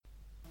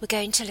we're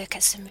going to look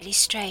at some really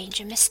strange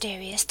and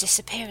mysterious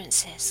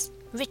disappearances.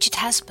 Richard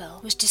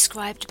Hasbell was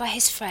described by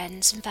his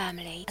friends and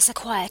family as a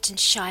quiet and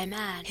shy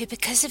man who,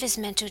 because of his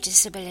mental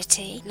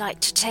disability,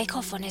 liked to take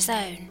off on his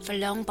own for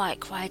long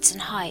bike rides and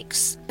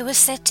hikes. It was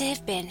said to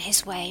have been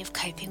his way of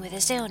coping with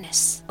his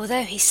illness.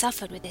 Although he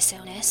suffered with this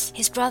illness,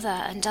 his brother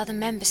and other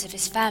members of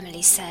his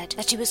family said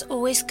that he was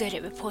always good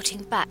at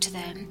reporting back to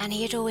them, and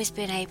he had always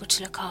been able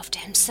to look after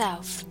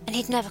himself, and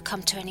he'd never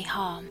come to any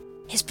harm.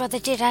 His brother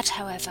did add,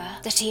 however,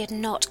 that he had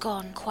not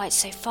gone quite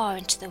so far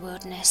into the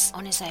wilderness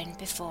on his own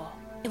before.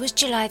 It was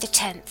July the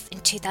 10th in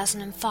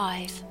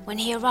 2005 when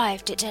he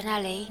arrived at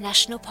Denali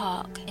National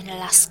Park in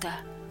Alaska.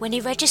 When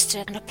he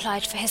registered and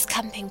applied for his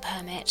camping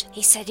permit,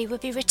 he said he would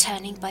be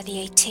returning by the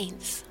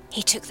 18th.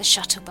 He took the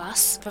shuttle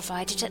bus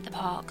provided at the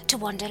park to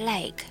Wonder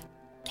Lake.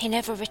 He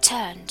never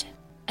returned.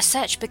 A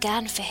search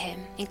began for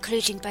him,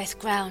 including both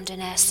ground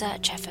and air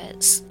search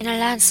efforts, in a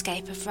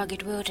landscape of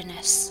rugged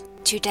wilderness.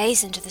 2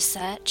 days into the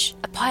search,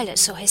 a pilot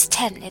saw his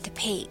tent near the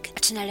peak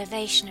at an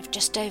elevation of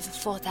just over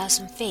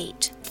 4,000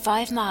 feet,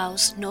 5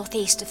 miles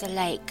northeast of the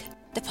lake.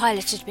 The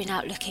pilot had been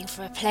out looking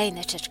for a plane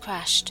that had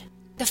crashed.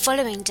 The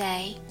following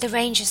day, the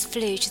rangers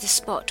flew to the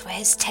spot where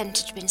his tent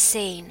had been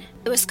seen.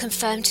 It was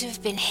confirmed to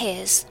have been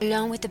his,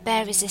 along with the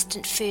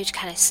bear-resistant food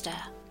canister.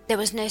 There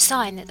was no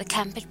sign that the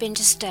camp had been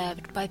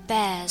disturbed by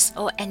bears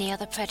or any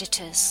other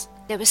predators.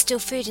 There was still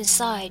food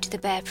inside the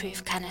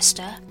bear-proof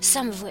canister,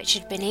 some of which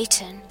had been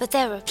eaten, but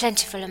there were a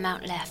plentiful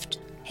amount left.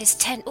 His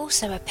tent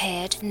also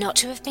appeared not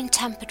to have been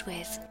tampered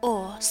with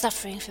or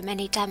suffering from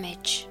any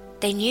damage.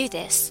 They knew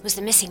this was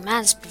the missing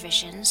man's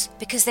provisions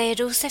because they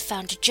had also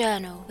found a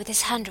journal with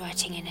his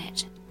handwriting in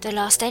it. The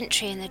last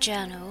entry in the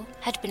journal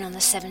had been on the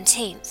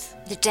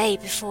 17th, the day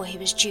before he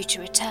was due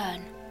to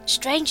return.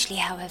 Strangely,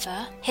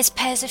 however, his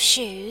pairs of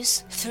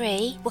shoes,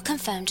 3, were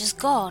confirmed as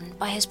gone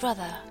by his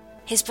brother.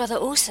 His brother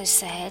also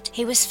said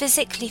he was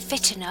physically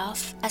fit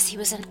enough, as he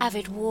was an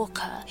avid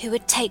walker who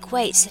would take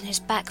weights in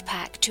his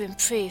backpack to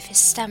improve his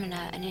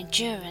stamina and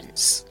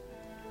endurance.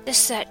 The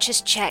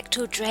searchers checked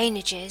all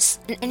drainages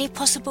and any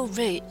possible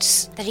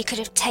routes that he could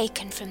have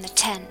taken from the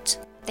tent.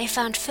 They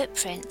found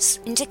footprints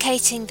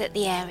indicating that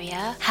the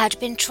area had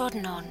been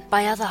trodden on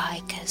by other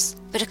hikers,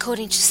 but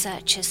according to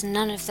searchers,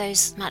 none of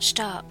those matched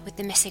up with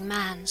the missing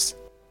man's.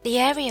 The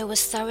area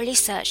was thoroughly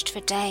searched for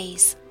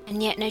days,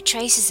 and yet no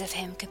traces of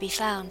him could be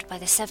found by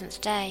the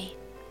 7th day.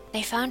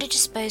 They found a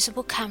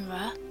disposable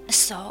camera, a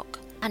sock,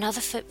 and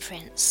other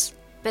footprints,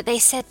 but they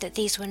said that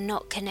these were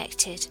not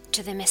connected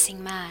to the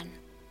missing man.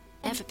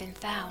 Never been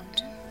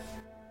found.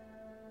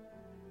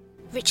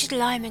 Richard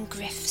Lyman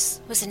Griffiths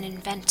was an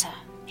inventor.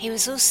 He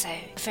was also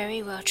a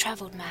very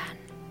well-travelled man.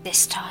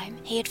 This time,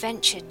 he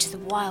adventured to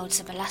the wilds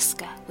of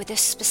Alaska with the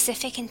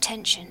specific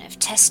intention of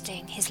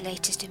testing his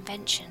latest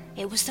invention.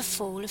 It was the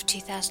fall of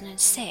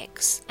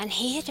 2006, and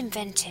he had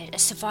invented a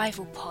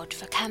survival pod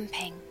for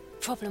camping.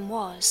 Problem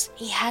was,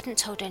 he hadn't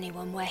told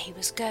anyone where he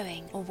was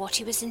going or what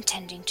he was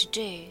intending to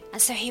do,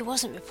 and so he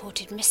wasn't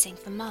reported missing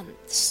for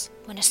months.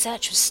 When a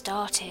search was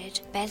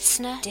started,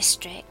 Bensner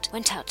District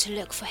went out to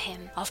look for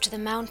him after the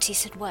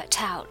Mounties had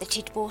worked out that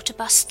he'd bought a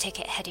bus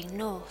ticket heading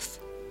north.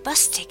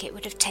 Bus ticket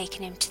would have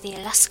taken him to the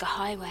Alaska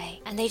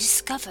Highway, and they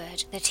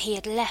discovered that he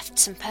had left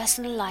some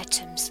personal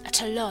items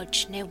at a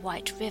lodge near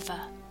White River.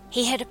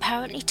 He had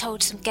apparently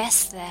told some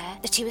guests there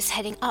that he was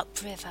heading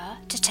upriver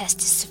to test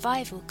his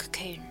survival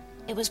cocoon.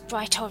 It was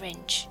bright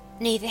orange.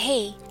 Neither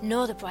he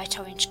nor the bright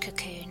orange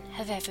cocoon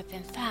have ever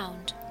been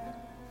found.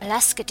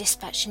 Alaska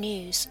Dispatch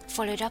News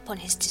followed up on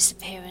his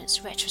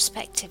disappearance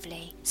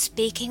retrospectively,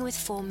 speaking with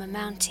former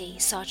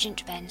Mountie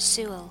Sergeant Ben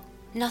Sewell.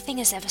 Nothing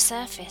has ever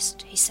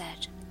surfaced, he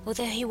said,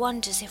 although he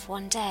wonders if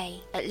one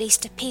day at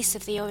least a piece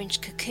of the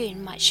orange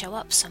cocoon might show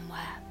up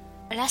somewhere.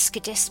 Alaska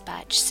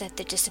Dispatch said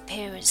the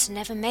disappearance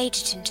never made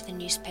it into the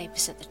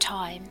newspapers at the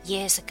time,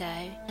 years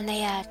ago, and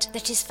they add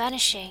that his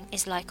vanishing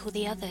is like all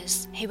the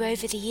others, who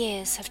over the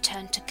years have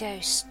turned to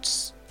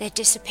ghosts, their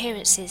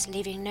disappearances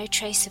leaving no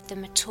trace of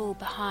them at all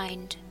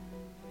behind.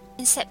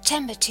 In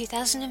September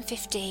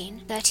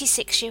 2015,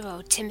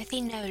 36-year-old Timothy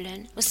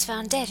Nolan was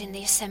found dead in the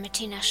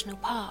Yosemite National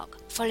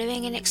Park,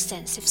 following an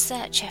extensive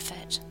search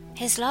effort.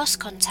 His last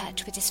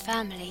contact with his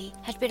family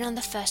had been on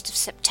the 1st of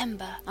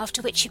September,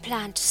 after which he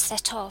planned to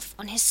set off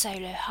on his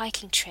solo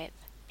hiking trip.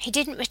 He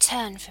didn't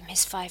return from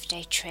his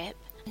 5-day trip,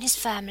 and his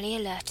family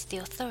alerted the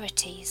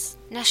authorities.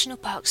 National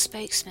Park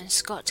spokesman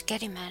Scott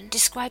Gediman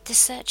described the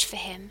search for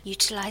him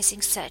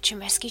utilizing search and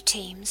rescue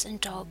teams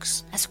and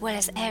dogs, as well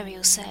as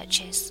aerial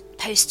searches.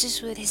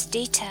 Posters with his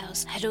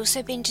details had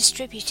also been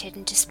distributed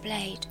and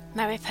displayed.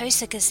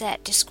 Mariposa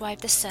Gazette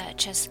described the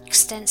search as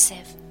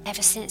extensive,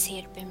 ever since he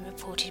had been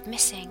reported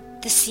missing.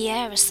 The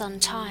Sierra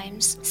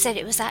Sun-Times said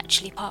it was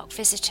actually park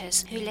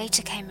visitors who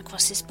later came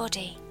across his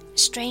body.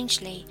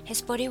 Strangely,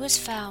 his body was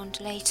found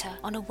later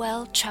on a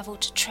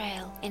well-travelled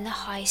trail in the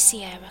High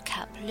Sierra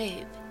Cap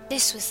Loop.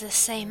 This was the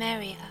same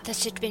area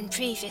that had been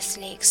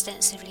previously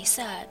extensively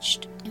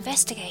searched.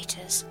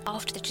 Investigators,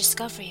 after the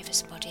discovery of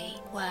his body,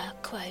 were,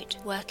 quote,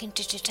 working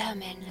to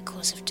determine the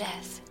cause of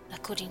death,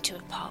 according to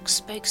a park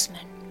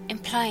spokesman.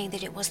 implying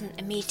that it wasn't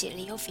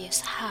immediately obvious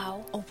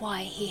how or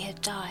why he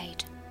had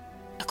died.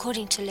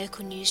 According to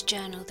local news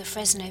journal The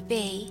Fresno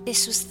Bee,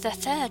 this was the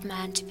third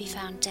man to be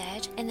found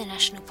dead in the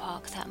national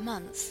park that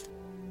month.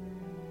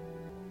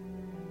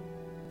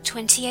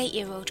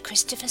 28-year-old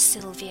Christopher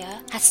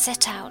Sylvia had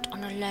set out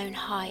on a lone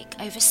hike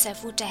over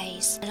several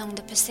days along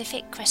the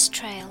Pacific Crest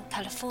Trail,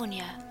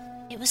 California.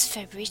 It was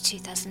February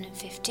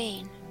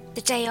 2015.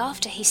 The day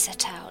after he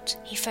set out,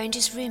 he phoned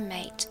his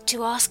roommate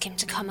to ask him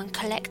to come and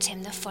collect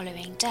him the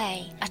following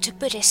day at a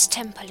Buddhist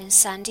temple in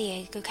San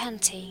Diego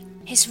County.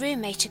 His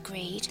roommate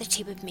agreed that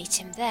he would meet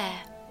him there,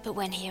 but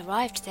when he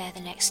arrived there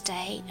the next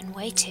day and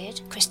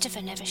waited,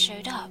 Christopher never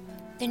showed up.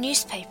 The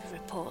newspaper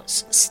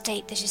reports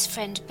state that his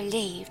friend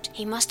believed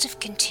he must have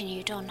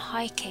continued on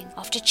hiking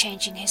after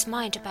changing his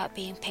mind about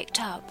being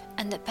picked up,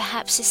 and that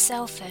perhaps his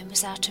cell phone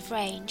was out of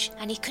range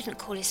and he couldn't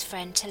call his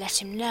friend to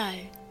let him know.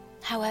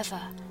 However,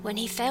 when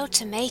he failed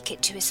to make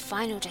it to his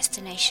final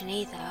destination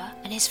either,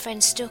 and his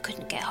friend still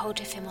couldn't get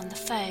hold of him on the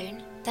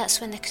phone, that's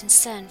when the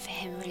concern for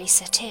him really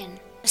set in.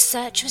 A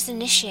search was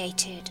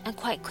initiated, and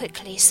quite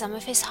quickly some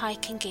of his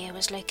hiking gear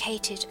was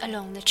located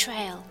along the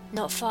trail,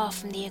 not far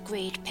from the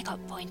agreed pickup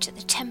point at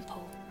the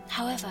temple.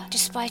 However,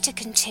 despite a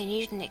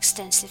continued and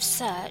extensive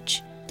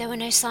search, there were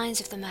no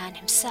signs of the man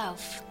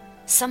himself.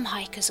 Some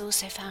hikers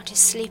also found his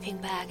sleeping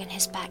bag and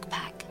his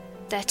backpack.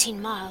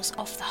 13 miles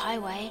off the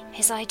highway,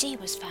 his ID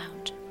was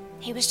found.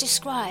 He was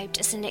described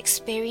as an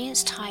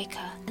experienced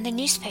hiker, and the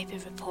newspaper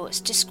reports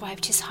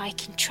described his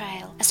hiking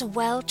trail as a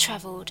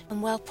well-travelled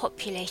and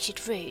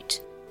well-populated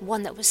route,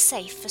 one that was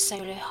safe for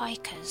solo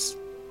hikers.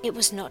 It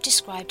was not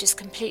described as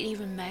completely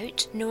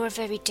remote, nor a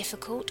very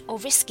difficult or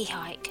risky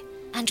hike,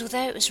 and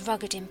although it was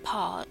rugged in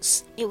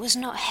parts, it was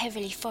not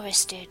heavily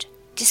forested.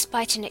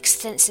 Despite an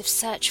extensive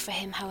search for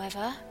him,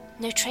 however,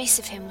 no trace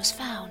of him was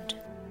found.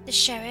 The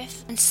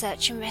sheriff and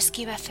search and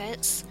rescue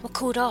efforts were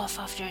called off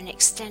after an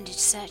extended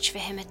search for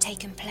him had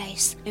taken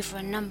place over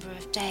a number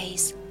of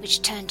days,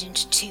 which turned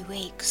into 2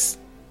 weeks.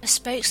 A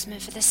spokesman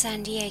for the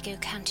San Diego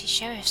County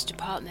Sheriff's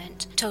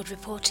Department told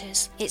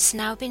reporters, "It's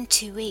now been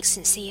 2 weeks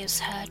since he was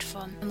heard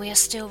from, and we are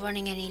still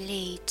running any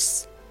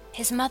leads."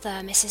 His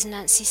mother, Mrs.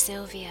 Nancy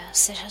Sylvia,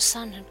 said her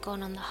son had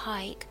gone on the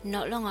hike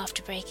not long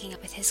after breaking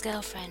up with his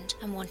girlfriend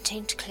and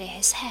wanting to clear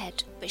his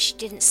head, but she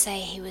didn't say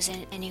he was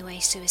in any way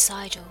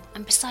suicidal,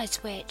 and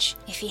besides which,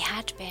 if he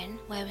had been,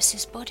 where was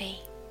his body?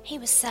 "He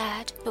was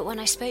sad, but when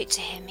I spoke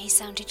to him he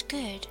sounded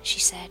good,"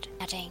 she said,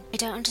 adding, "I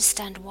don't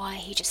understand why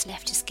he just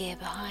left his gear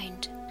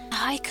behind." A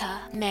hiker,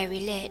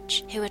 Mary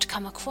Litch, who had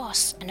come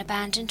across an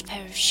abandoned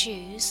pair of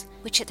shoes,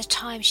 which at the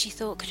time she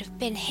thought could have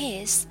been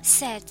his,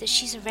 said that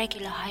she's a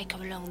regular hiker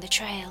along the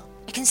trail.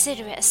 "I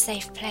consider it a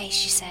safe place,"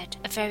 she said,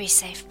 "a very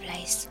safe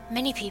place.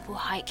 Many people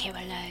hike here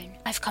alone.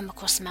 I've come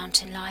across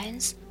mountain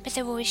lions, but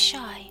they're always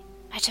shy.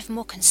 I'd have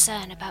more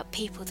concern about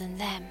people than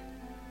them."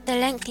 The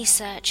lengthy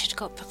search had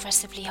got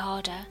progressively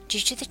harder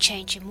due to the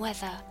change in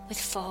weather, with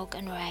fog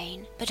and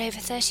rain, but over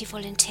 30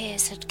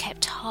 volunteers had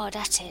kept hard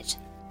at it.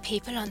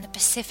 People on the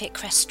Pacific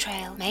Crest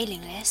Trail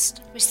mailing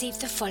list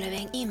received the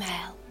following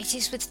email. "It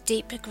is with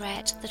deep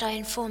regret that I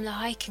inform the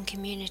hiking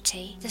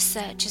community the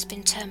search has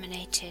been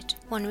terminated.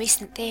 One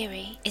recent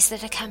theory is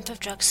that a camp of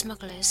drug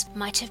smugglers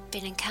might have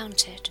been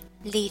encountered,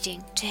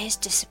 leading to his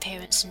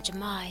disappearance and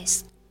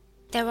demise.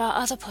 There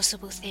are other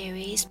possible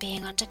theories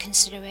being under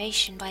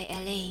consideration by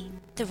LE.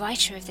 The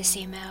writer of this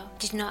email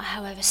did not,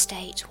 however,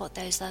 state what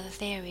those other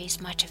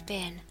theories might have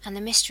been, and the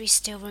mystery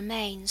still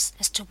remains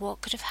as to what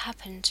could have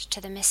happened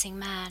to the missing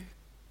man.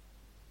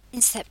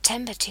 In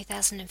September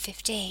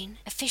 2015,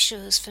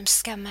 officials from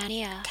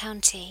Skamania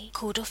County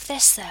called off their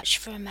search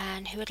for a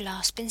man who had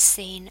last been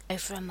seen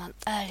over a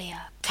month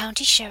earlier.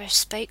 County Sheriff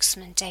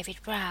spokesman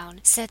David Brown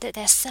said that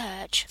their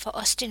search for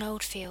Austin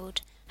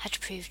Oldfield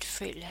had proved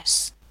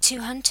fruitless.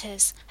 2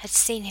 hunters had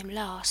seen him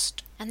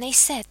last, and they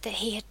said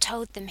that he had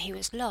told them he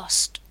was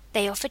lost.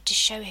 They offered to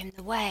show him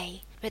the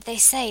way, but they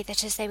say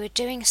that as they were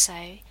doing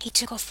so, he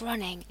took off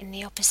running in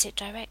the opposite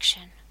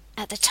direction.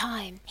 At the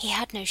time, he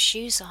had no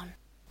shoes on.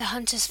 The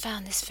hunters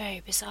found this very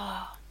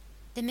bizarre.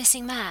 The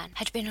missing man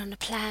had been on a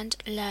planned,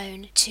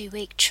 lone,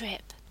 2-week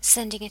trip,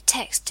 sending a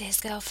text to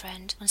his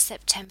girlfriend on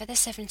September the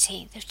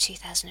 17th of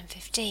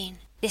 2015,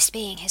 this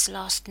being his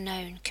last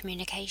known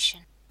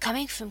communication.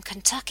 Coming from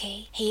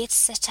Kentucky, he had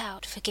set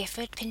out for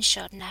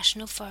Gifford-Pinchot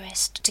National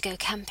Forest to go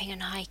camping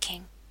and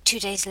hiking. 2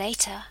 days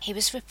later, he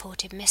was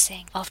reported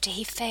missing after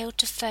he failed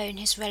to phone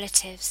his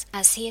relatives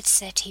as he had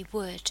said he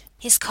would.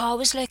 His car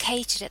was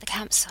located at the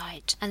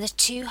campsite, and the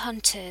 2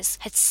 hunters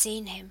had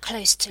seen him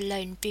close to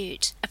Lone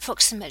Butte,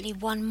 approximately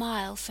 1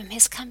 mile from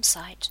his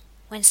campsite.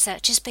 When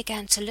searchers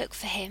began to look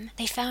for him,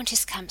 they found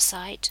his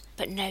campsite,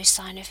 but no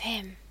sign of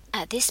him.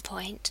 At this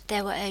point,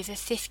 there were over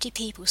 50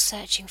 people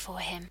searching for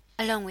him,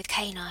 along with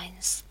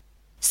canines.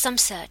 Some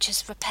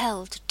searchers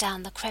rappelled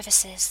down the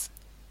crevices.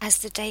 As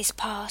the days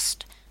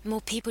passed, more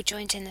people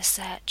joined in the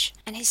search,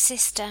 and his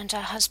sister and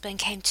her husband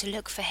came to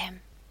look for him.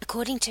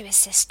 According to his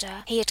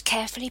sister, he had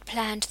carefully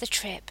planned the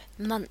trip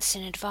months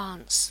in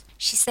advance.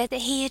 She said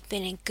that he had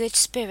been in good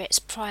spirits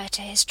prior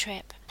to his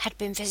trip, had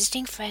been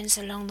visiting friends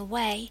along the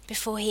way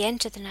before he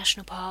entered the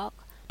national park,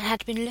 and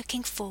had been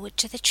looking forward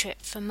to the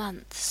trip for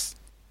months.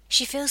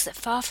 She feels that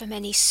far from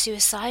any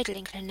suicidal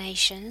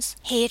inclinations,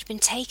 he had been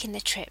taking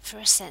the trip for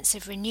a sense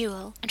of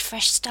renewal and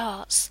fresh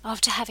starts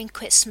after having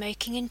quit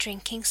smoking and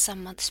drinking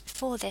some months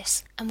before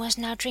this, and was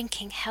now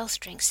drinking health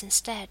drinks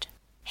instead.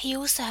 He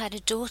also had a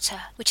daughter,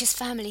 which his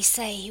family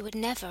say he would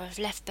never have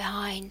left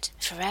behind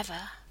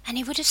forever, and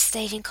he would have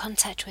stayed in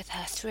contact with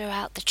her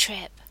throughout the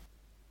trip.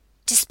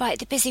 Despite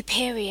the busy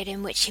period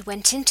in which he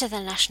went into the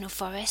national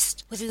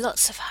forest, with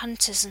lots of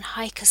hunters and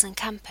hikers and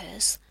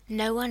campers,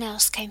 no one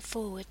else came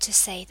forward to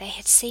say they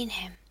had seen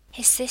him.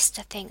 His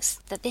sister thinks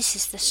that this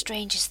is the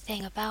strangest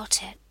thing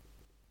about it.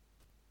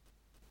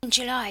 In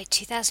July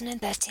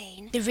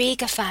 2013, the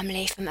Riga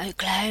family from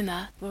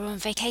Oklahoma were on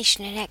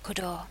vacation in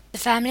Ecuador. The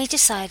family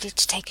decided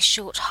to take a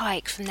short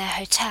hike from their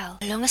hotel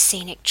along a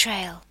scenic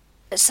trail.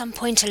 At some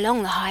point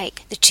along the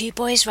hike, the two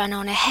boys ran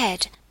on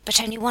ahead,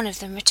 but only one of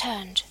them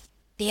returned.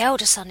 The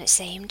elder son, it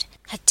seemed,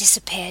 had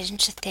disappeared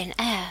into thin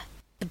air.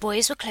 The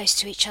boys were close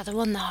to each other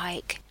on the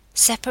hike,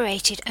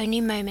 separated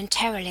only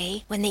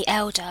momentarily when the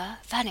elder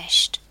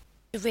vanished.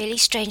 The really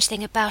strange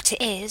thing about it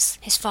is,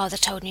 his father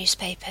told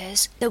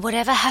newspapers, that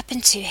whatever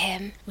happened to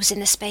him was in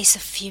the space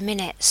of a few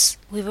minutes.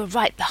 We were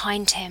right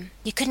behind him.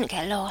 You couldn't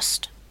get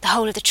lost. The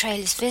whole of the trail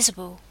is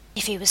visible.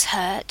 If he was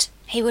hurt,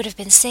 he would have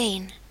been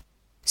seen.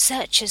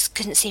 Searchers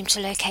couldn't seem to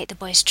locate the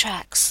boys'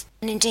 tracks,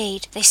 and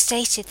indeed, they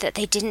stated that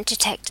they didn't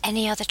detect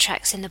any other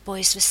tracks in the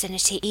boys'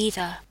 vicinity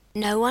either.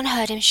 No one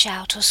heard him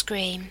shout or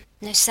scream,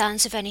 no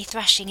sounds of any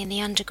thrashing in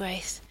the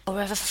undergrowth,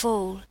 or of a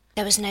fall.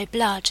 There was no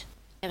blood,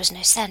 there was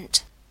no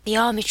scent. The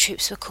army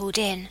troops were called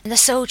in, and the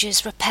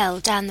soldiers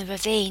rappelled down the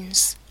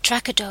ravines.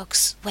 Tracker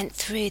dogs went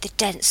through the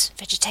dense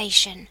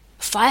vegetation.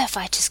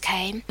 Firefighters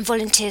came, and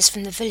volunteers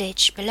from the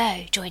village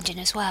below joined in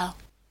as well.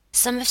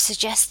 Some have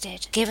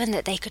suggested, given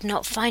that they could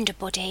not find a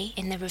body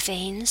in the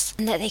ravines,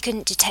 and that they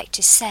couldn't detect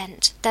his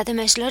scent, that the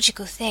most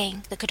logical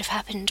thing that could have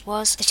happened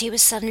was that he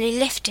was suddenly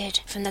lifted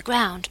from the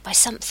ground by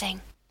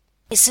something.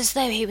 It's as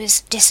though he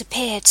was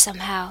disappeared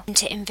somehow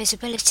into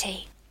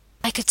invisibility.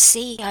 I could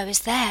see I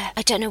was there.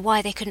 I don't know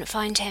why they couldn't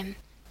find him.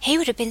 He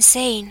would have been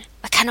seen.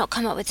 I cannot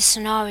come up with a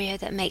scenario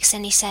that makes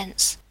any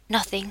sense.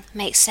 Nothing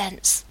makes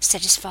sense,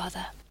 said his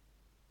father.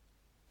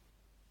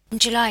 In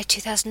July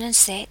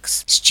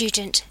 2006,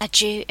 student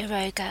Aju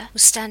Iroga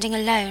was standing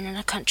alone on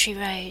a country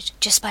road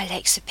just by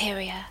Lake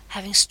Superior,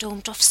 having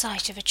stormed off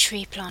site of a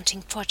tree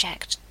planting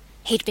project.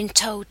 He'd been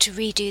told to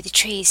redo the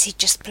trees he'd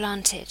just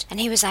planted, and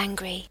he was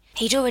angry.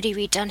 He'd already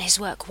redone his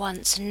work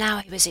once, and now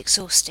he was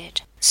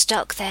exhausted.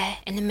 Stuck there,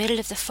 in the middle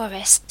of the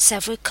forest,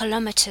 several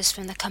kilometres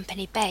from the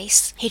company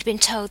base, he'd been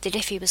told that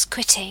if he was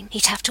quitting,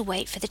 he'd have to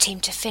wait for the team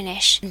to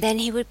finish, and then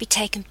he would be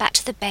taken back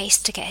to the base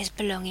to get his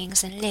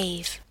belongings and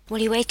leave. Well,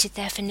 he waited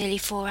there for nearly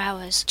 4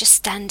 hours, just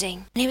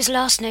standing, and he was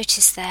last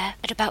noticed there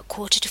at about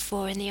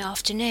 3:45 in the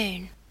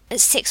afternoon.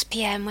 At 6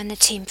 p.m, when the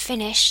team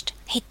finished,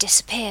 he'd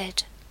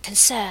disappeared.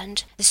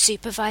 Concerned, the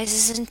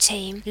supervisors and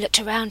team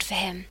looked around for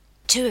him,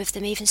 2 of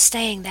them even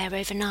staying there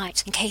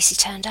overnight in case he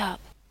turned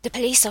up. The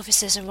police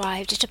officers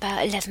arrived at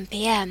about 11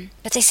 p.m,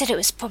 but they said it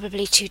was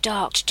probably too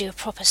dark to do a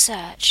proper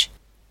search.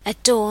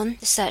 At dawn,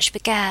 the search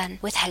began,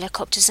 with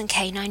helicopters and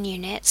canine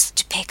units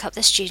to pick up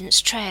the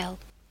student's trail.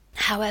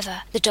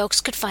 However, the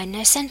dogs could find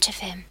no scent of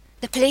him.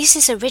 The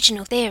police's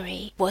original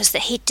theory was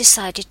that he'd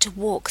decided to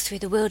walk through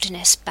the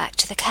wilderness back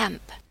to the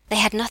camp. They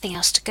had nothing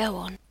else to go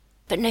on,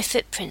 but no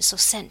footprints or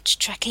scent to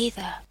track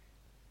either.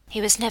 He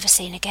was never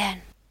seen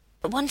again.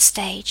 At one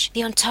stage,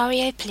 the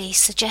Ontario police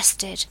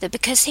suggested that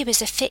because he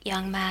was a fit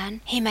young man,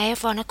 he may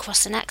have run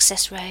across an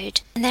access road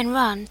and then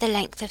run the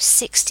length of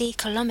 60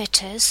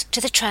 kilometres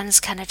to the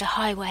Trans-Canada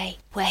Highway,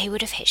 where he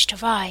would have hitched a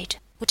ride.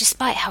 Well,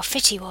 despite how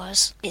fit he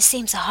was, it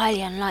seems a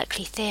highly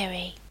unlikely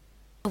theory.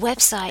 A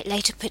website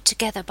later put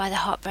together by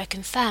the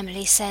heartbroken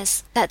family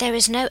says that there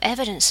is no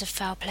evidence of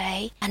foul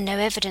play and no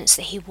evidence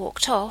that he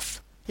walked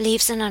off,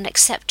 leaves an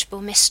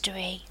unacceptable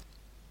mystery.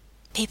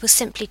 People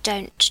simply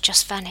don't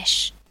just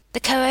vanish. The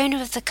co-owner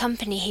of the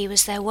company he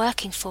was there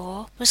working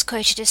for was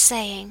quoted as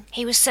saying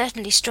he was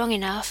certainly strong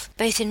enough,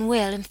 both in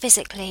will and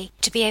physically,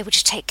 to be able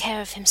to take care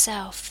of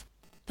himself.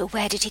 But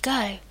where did he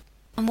go?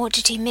 And what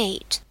did he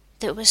meet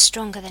that was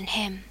stronger than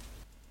him?